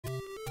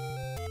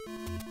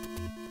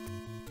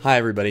Hi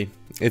everybody,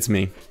 it's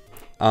me.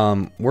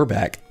 We're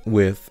back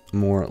with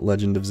more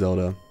Legend of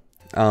Zelda.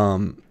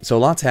 So a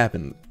lot's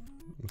happened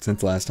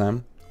since last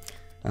time.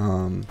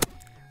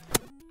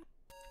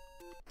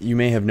 You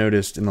may have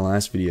noticed in the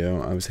last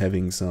video I was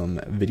having some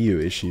video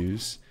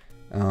issues.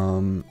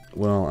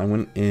 Well, I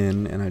went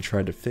in and I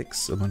tried to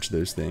fix a bunch of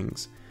those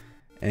things.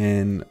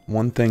 And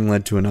one thing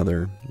led to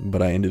another,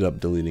 but I ended up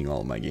deleting all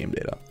of my game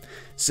data.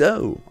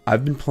 So,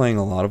 I've been playing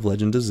a lot of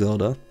Legend of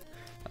Zelda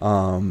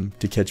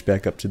to catch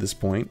back up to this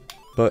point,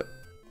 but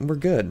we're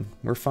good,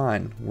 we're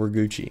fine, we're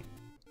Gucci.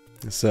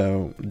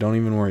 So, don't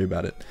even worry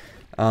about it.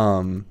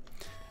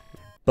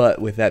 But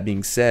with that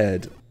being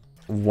said,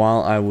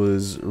 while I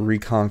was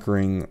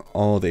reconquering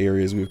all the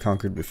areas we've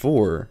conquered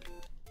before,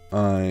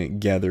 I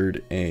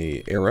gathered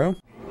an arrow.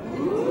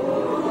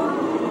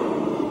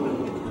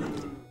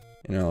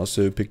 And I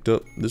also picked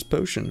up this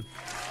potion.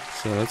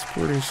 So that's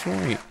pretty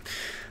sweet.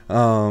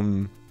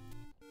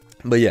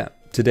 But yeah,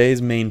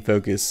 today's main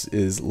focus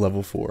is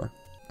level 4.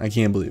 I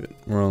can't believe it.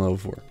 We're on level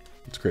 4.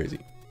 It's crazy.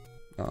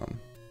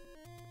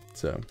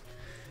 So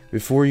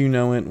before you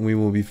know it, we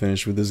will be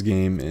finished with this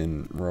game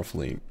in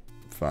roughly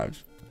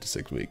 5 to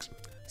 6 weeks.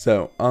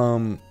 So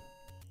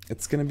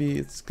it's gonna be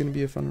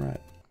a fun ride.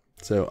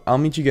 So I'll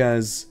meet you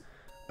guys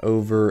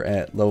over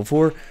at level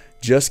 4.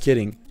 Just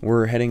kidding.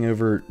 We're heading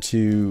over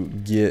to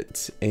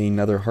get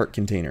another heart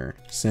container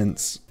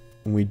since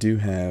we do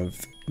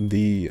have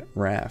the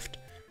raft.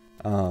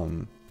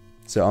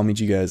 So I'll meet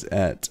you guys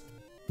at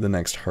the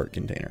next heart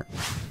container.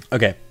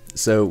 Okay,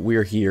 so we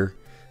are here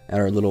at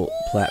our little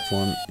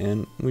platform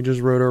and we just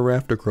rode our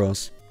raft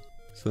across.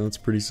 So that's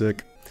pretty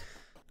sick.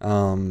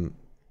 Yeah,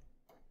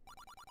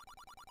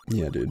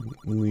 dude,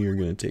 we are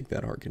gonna take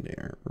that heart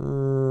container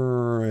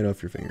right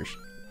off your fingers.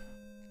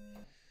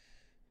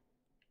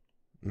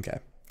 Okay.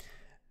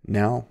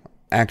 Now,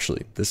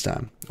 actually, this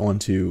time, on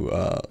to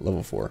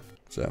level 4.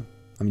 So,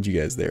 I'll meet you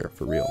guys there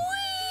for real.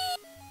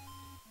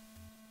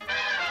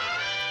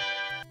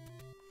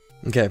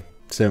 Okay,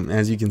 so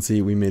as you can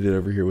see, we made it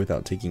over here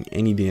without taking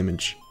any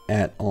damage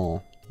at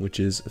all, which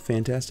is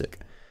fantastic.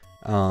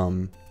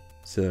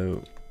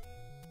 So,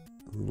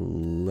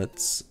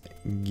 let's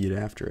get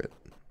after it.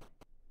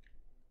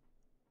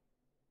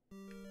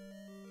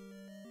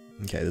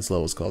 Okay, this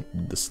level is called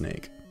the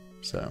Snake,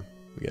 so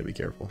we gotta be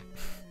careful.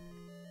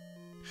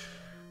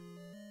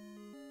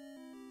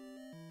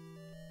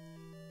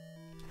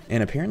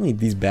 And apparently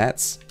these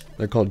bats,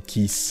 they're called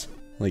Keese,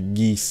 like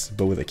geese,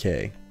 but with a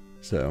K.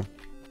 So,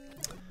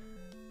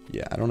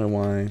 yeah, I don't know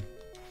why.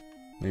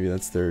 Maybe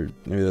that's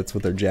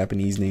what their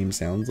Japanese name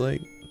sounds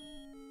like.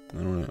 I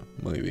don't know,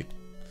 maybe.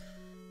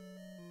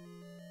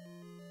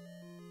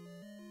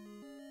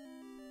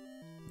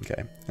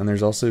 Okay, and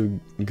there's also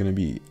gonna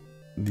be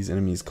these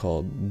enemies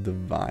called the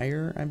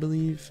Vire, I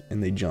believe,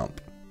 and they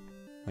jump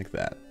like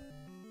that.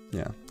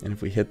 Yeah, and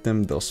if we hit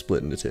them, they'll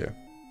split into 2.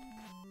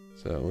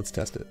 So let's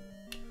test it.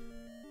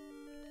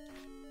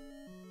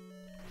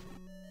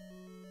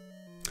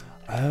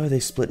 Oh, they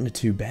split into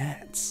 2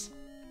 bats.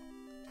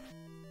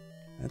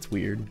 That's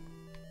weird.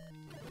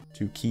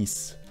 2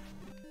 Keese.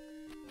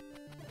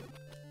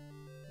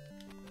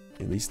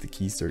 At least the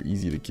Keese are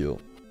easy to kill.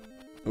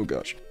 Oh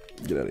gosh,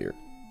 get out of here.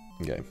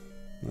 Okay,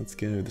 let's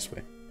go this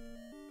way.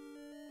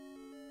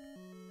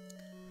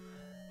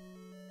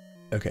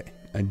 Okay,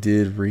 I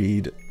did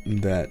read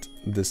that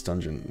this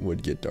dungeon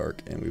would get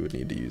dark and we would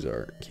need to use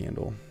our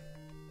candle.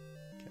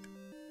 Okay.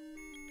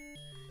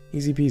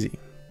 Easy peasy.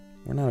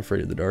 We're not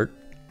afraid of the dark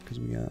because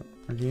we got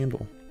our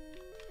candle.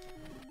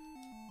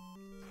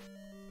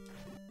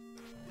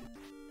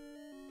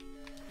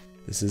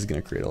 This is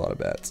going to create a lot of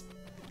bats.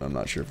 I'm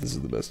not sure if this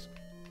is the best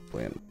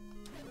plan.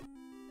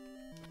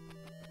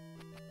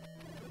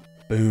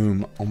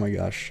 Boom. Oh my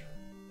gosh.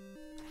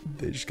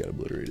 They just got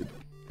obliterated.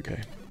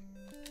 Okay.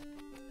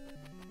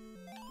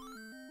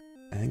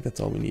 I think that's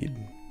all we need.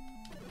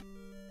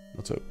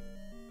 Let's hope.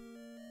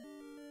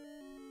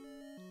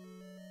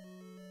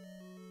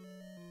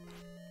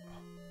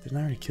 Didn't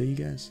I already kill you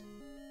guys?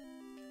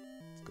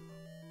 Let's go.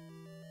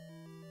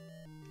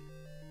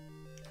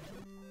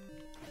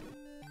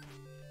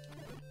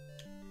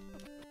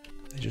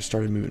 They just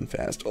started moving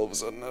fast all of a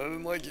sudden. I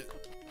didn't like it.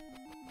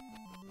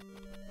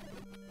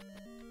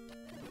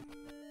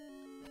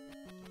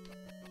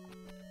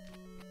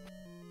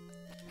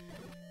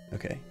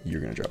 Okay,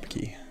 you're gonna drop a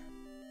key.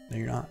 No,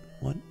 you're not.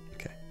 What?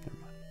 Okay, never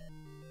mind.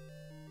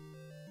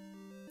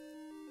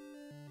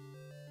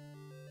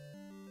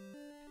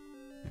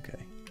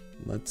 Okay,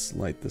 let's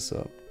light this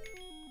up.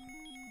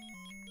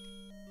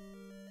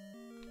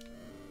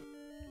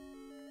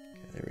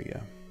 Okay, there we go.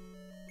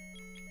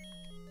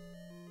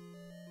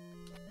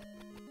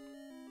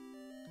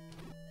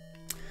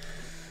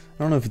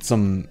 I don't know if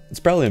it's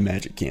probably a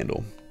magic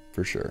candle,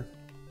 for sure.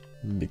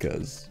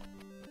 Because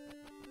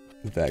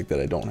the fact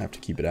that I don't have to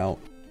keep it out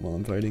while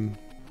I'm fighting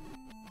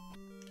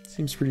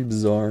seems pretty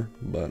bizarre,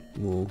 but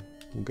we'll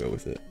go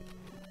with it.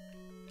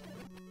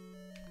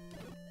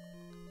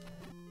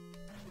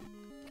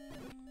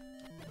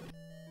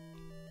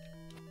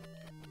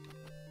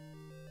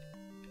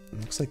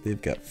 Looks like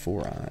they've got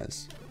 4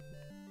 eyes.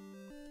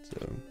 So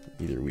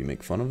either we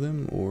make fun of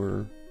them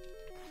or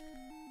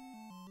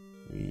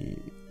we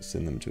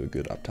send them to a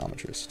good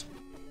optometrist.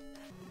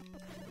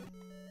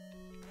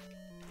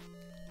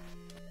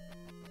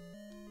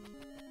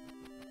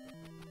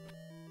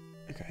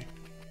 Okay.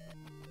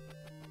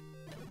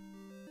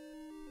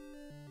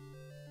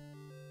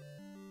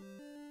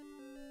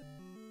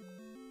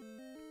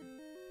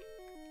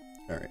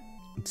 Alright,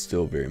 it's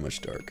still very much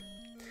dark.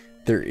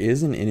 There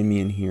is an enemy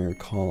in here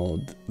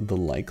called the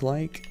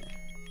Like,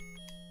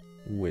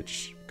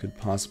 which could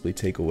possibly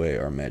take away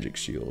our magic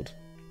shield,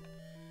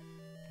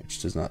 which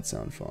does not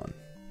sound fun.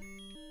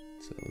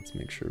 So let's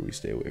make sure we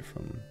stay away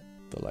from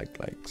the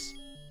Likes,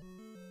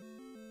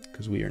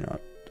 because we are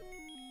not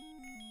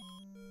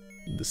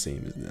the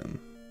same as them.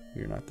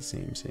 We are not the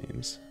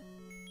sames.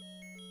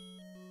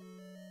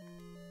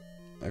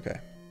 Okay.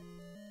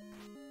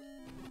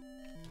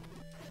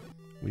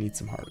 We need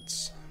some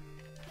hearts.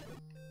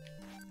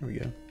 There we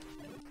go. Okay.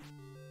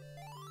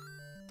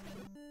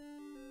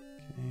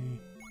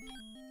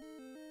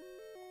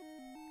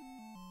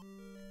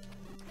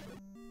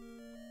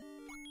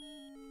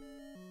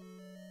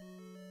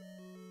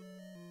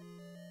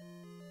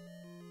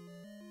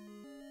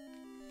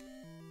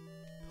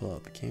 Pull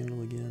out the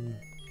candle again.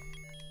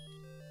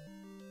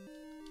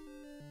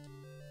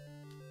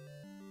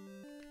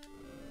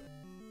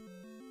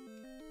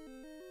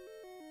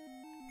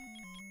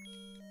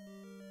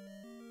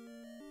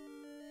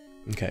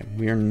 Okay,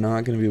 we are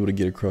not going to be able to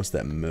get across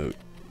that moat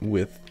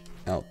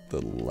without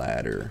the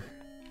ladder,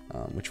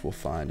 which we'll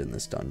find in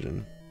this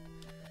dungeon.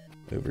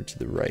 Over to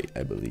the right,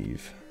 I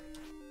believe.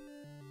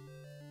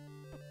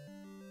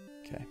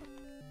 Okay.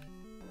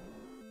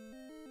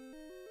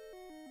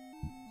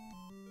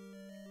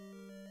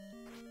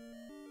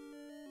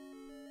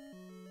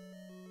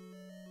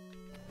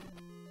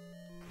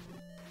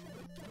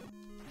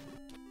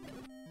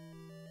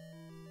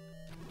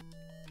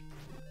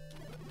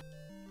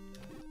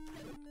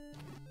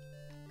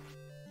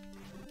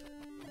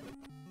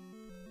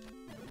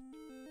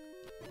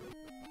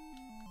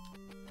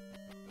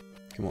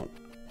 Come on.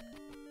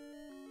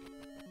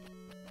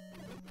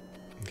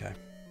 Okay.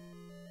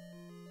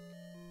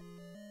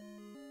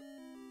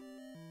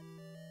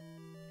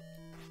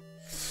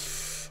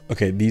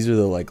 Okay, these are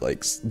the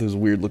likes, those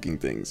weird looking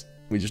things.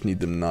 We just need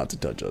them not to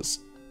touch us.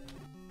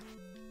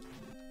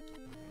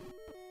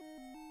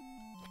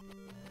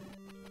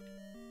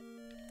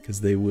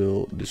 Because they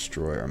will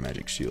destroy our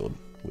magic shield,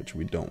 which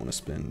we don't want to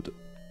spend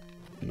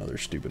another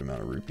stupid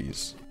amount of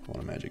rupees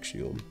on a magic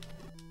shield.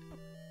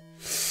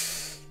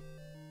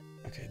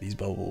 Okay, these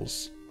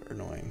bubbles are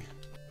annoying.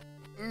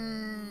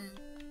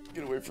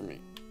 Get away from me,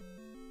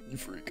 you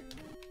freak.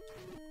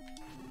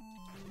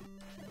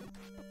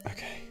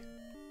 Okay.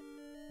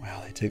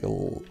 Wow,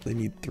 they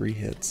need 3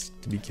 hits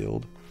to be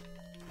killed.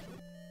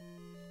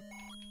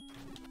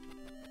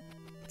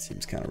 It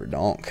seems kind of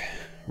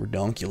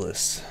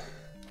redonkulous.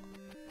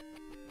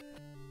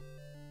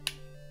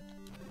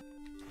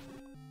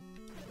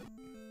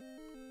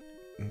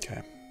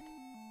 Okay.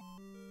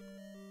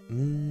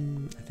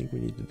 I think we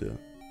need to do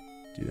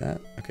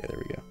that. Okay, there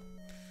we go.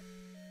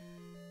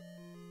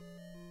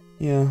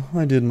 Yeah,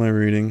 I did my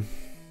reading.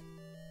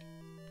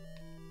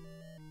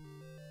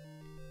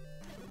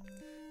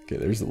 Okay,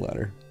 there's the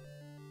ladder.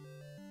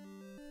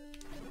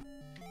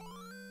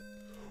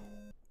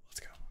 Let's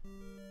go.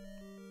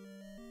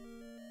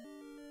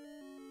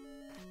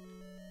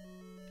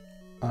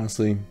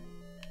 Honestly,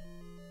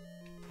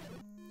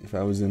 if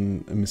I was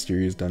in a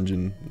mysterious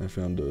dungeon and I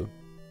found a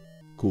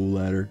cool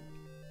ladder,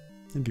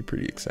 I'd be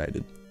pretty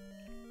excited.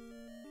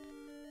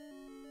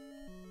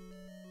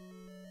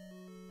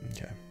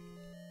 Okay.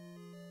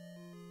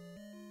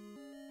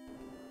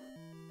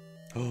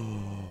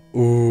 Oh,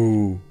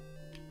 ooh,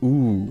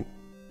 ooh,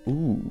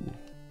 ooh,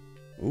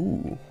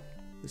 ooh.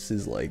 This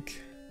is like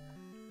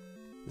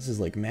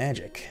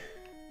magic.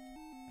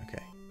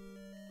 Okay.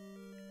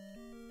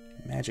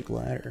 Magic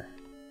ladder.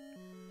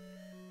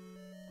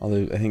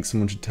 Although I think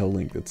someone should tell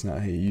Link that's not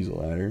how you use a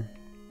ladder.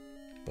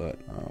 But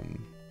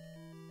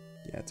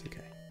yeah, it's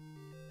okay.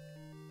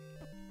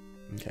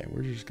 Okay,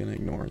 we're just gonna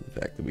ignore the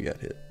fact that we got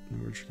hit,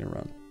 and we're just gonna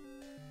run.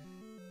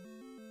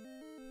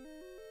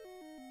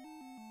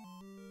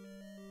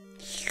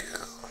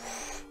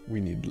 We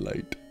need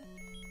light.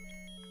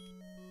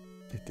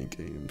 I think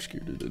I am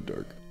scared of the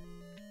dark.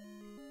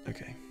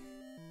 Okay.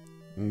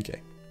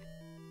 Okay.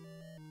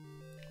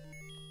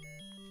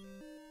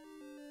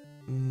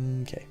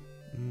 Okay.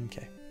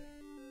 Okay.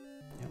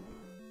 Yep.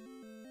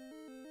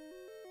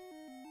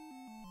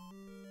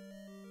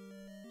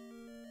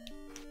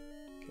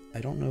 Okay. I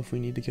don't know if we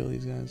need to kill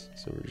these guys,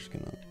 so we're just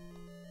gonna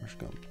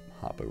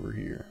hop over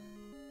here.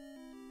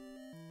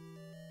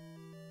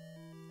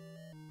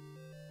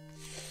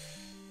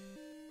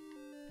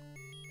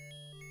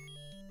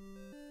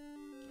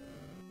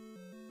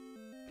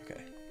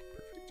 Okay,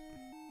 perfect.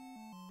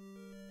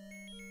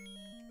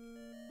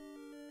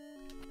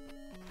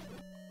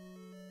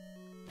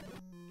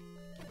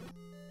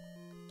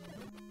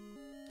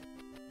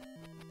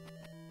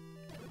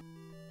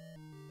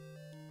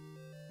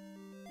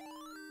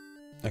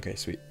 Okay,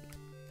 sweet.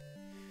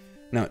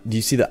 Now, do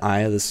you see the eye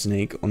of the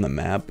snake on the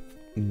map?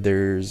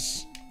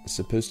 There's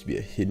supposed to be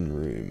a hidden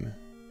room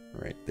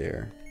right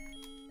there.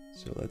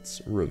 So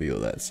let's reveal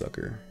that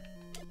sucker.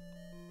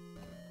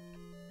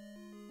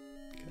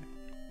 Okay.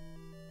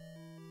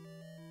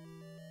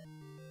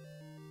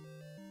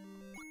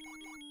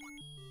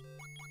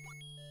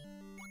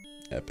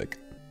 Epic.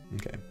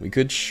 Okay, we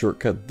could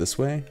shortcut this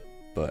way,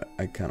 but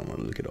I kind of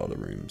want to look at all the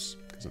rooms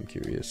because I'm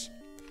curious.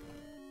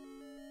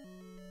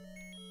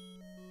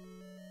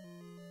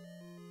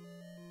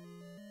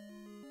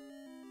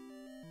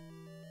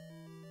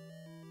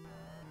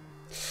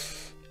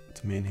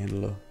 It's a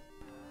manhandler.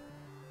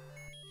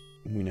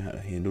 We know how to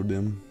handle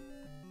them.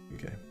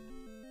 Okay.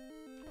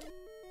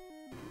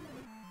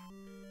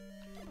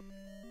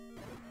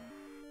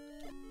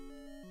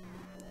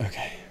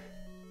 Okay.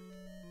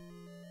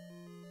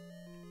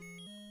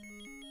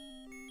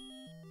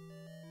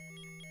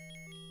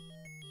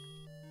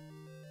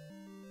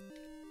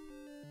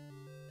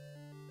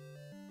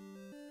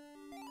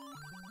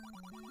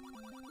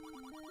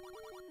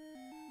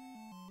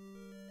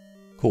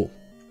 Cool.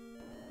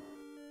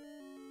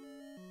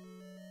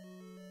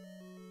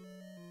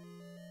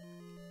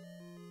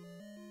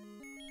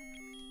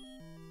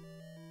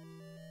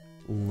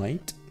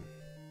 Light.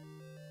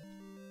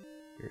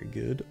 Very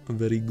good.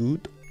 Very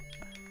good.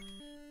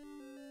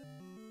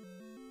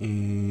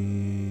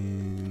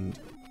 And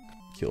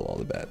kill all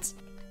the bats.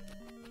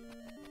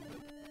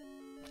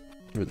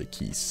 Or the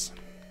Keese.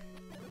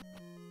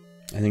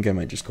 I think I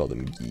might just call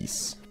them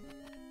geese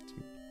to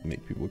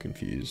make people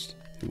confused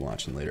who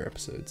watch in later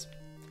episodes.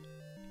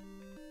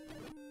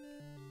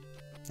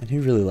 And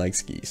who really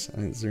likes geese? I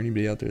mean, is there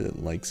anybody out there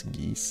that likes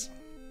geese?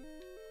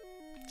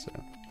 So,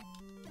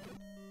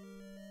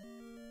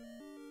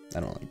 I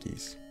don't like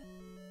geese.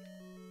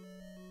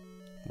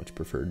 Much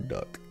preferred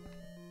duck.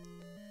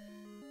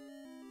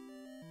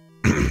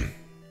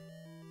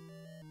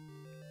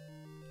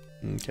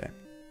 Okay.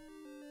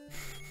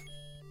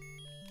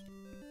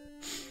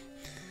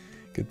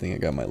 Good thing I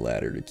got my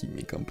ladder to keep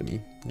me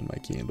company and my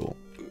candle.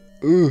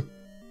 Ugh.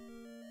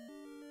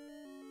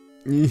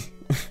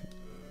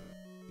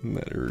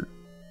 That hurt.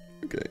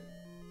 Okay.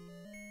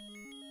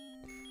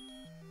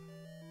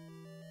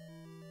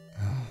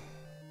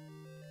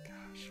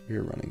 Gosh, we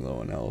are running low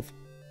on health.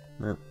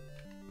 Merp.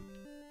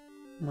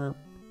 Merp.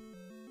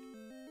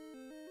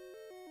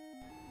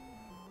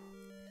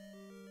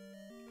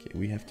 Okay,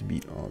 we have to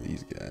beat all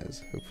these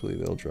guys. Hopefully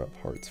they'll drop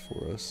hearts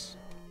for us.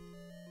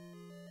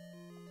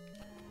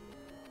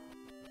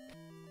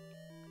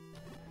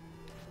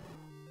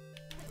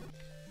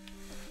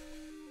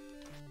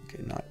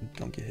 Okay,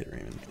 don't get hit,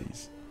 Raymond,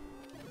 please.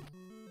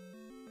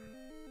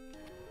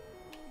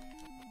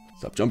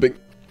 Stop jumping.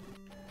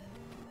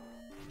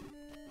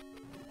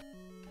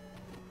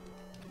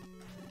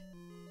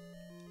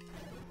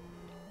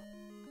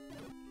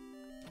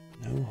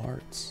 No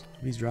hearts.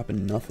 He's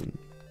dropping nothing.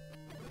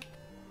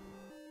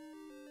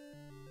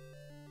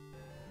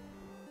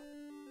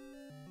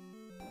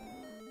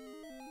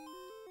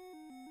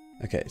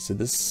 Okay, so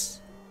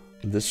this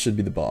should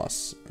be the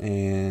boss,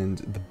 and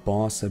the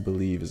boss I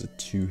believe is a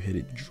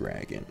two-headed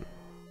dragon.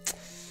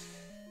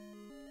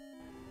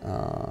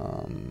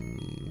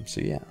 So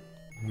yeah,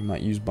 we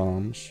might use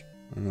bombs.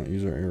 We might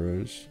use our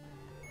arrows.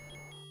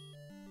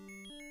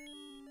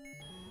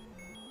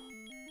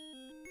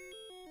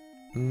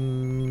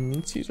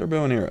 Let's use our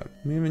bow and arrow.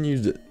 We haven't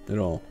used it at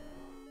all.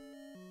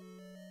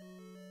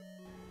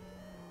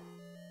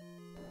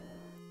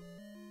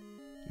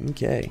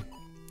 Okay.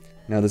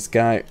 Now this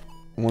guy,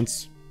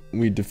 once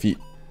we defeat...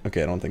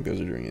 Okay, I don't think those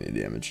are doing any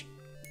damage.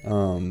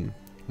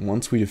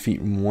 Once we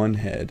defeat one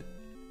head...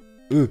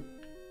 Ugh,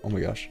 oh my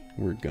gosh,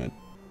 we're gonna...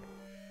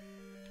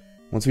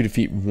 Once we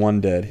defeat one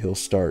dead, he'll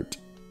start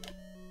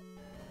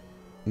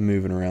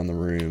moving around the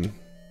room.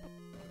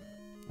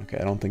 Okay,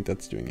 I don't think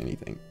that's doing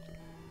anything.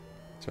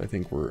 So I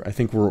think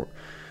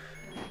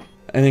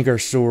our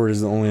sword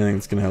is the only thing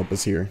that's gonna help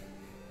us here.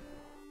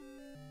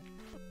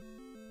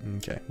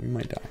 Okay, we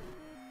might die.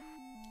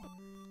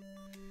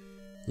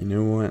 You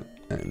know what?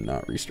 I'm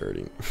not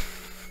restarting.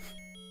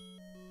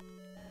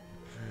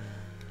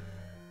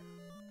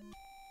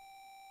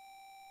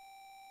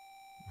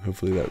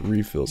 Hopefully that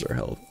refills our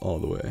health all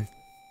the way.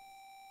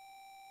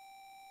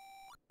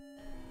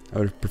 I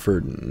would have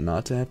preferred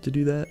not to have to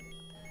do that,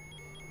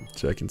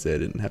 so I can say I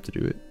didn't have to do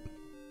it,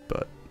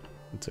 but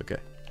it's okay.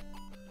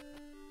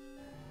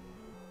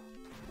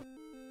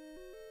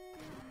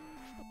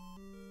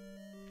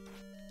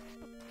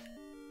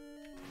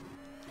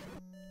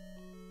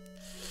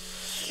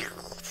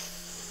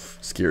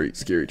 Scary,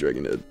 scary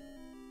dragon head.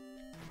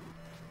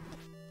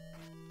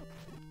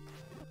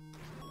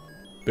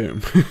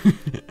 Boom.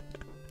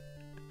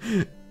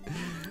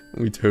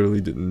 We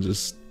totally didn't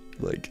just,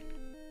 like,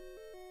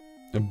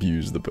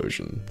 abuse the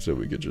potion so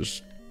we could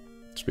just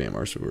spam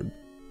our sword.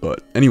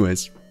 But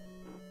anyways,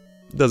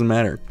 it doesn't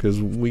matter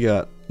because we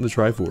got the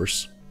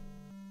Triforce.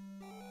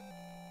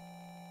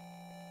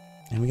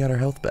 And we got our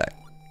health back.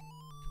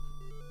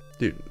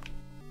 Dude,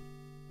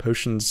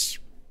 potions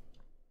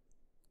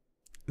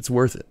It's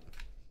worth it.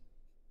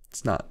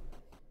 It's not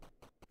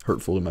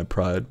hurtful to my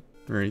pride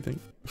or anything.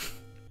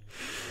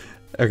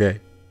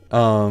 Okay.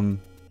 So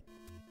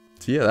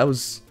yeah, that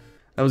was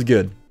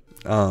good.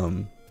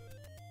 And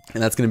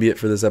that's gonna be it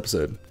for this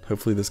episode.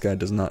 Hopefully this guy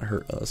does not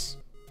hurt us.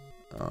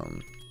 Let's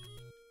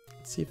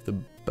see if the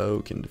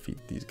bow can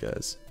defeat these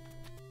guys.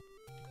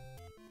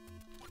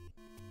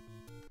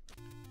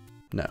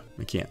 No,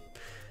 we can't.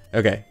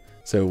 Okay,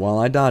 so while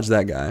I dodge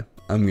that guy,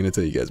 I'm gonna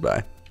tell you guys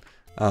bye.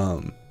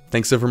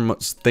 Thanks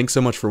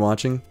so much for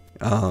watching.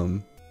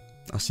 I'll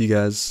see you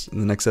guys in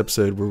the next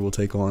episode where we'll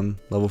take on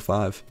level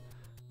 5.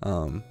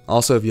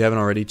 Also, if you haven't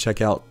already,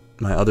 check out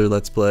my other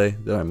Let's Play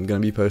that I'm gonna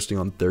be posting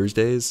on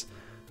Thursdays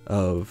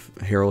of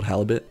Harold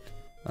Halibut.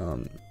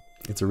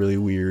 It's a really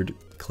weird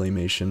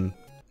claymation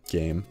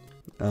game.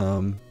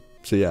 So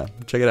yeah,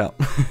 check it out.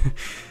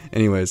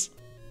 Anyways,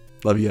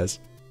 love you guys.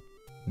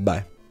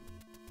 Bye.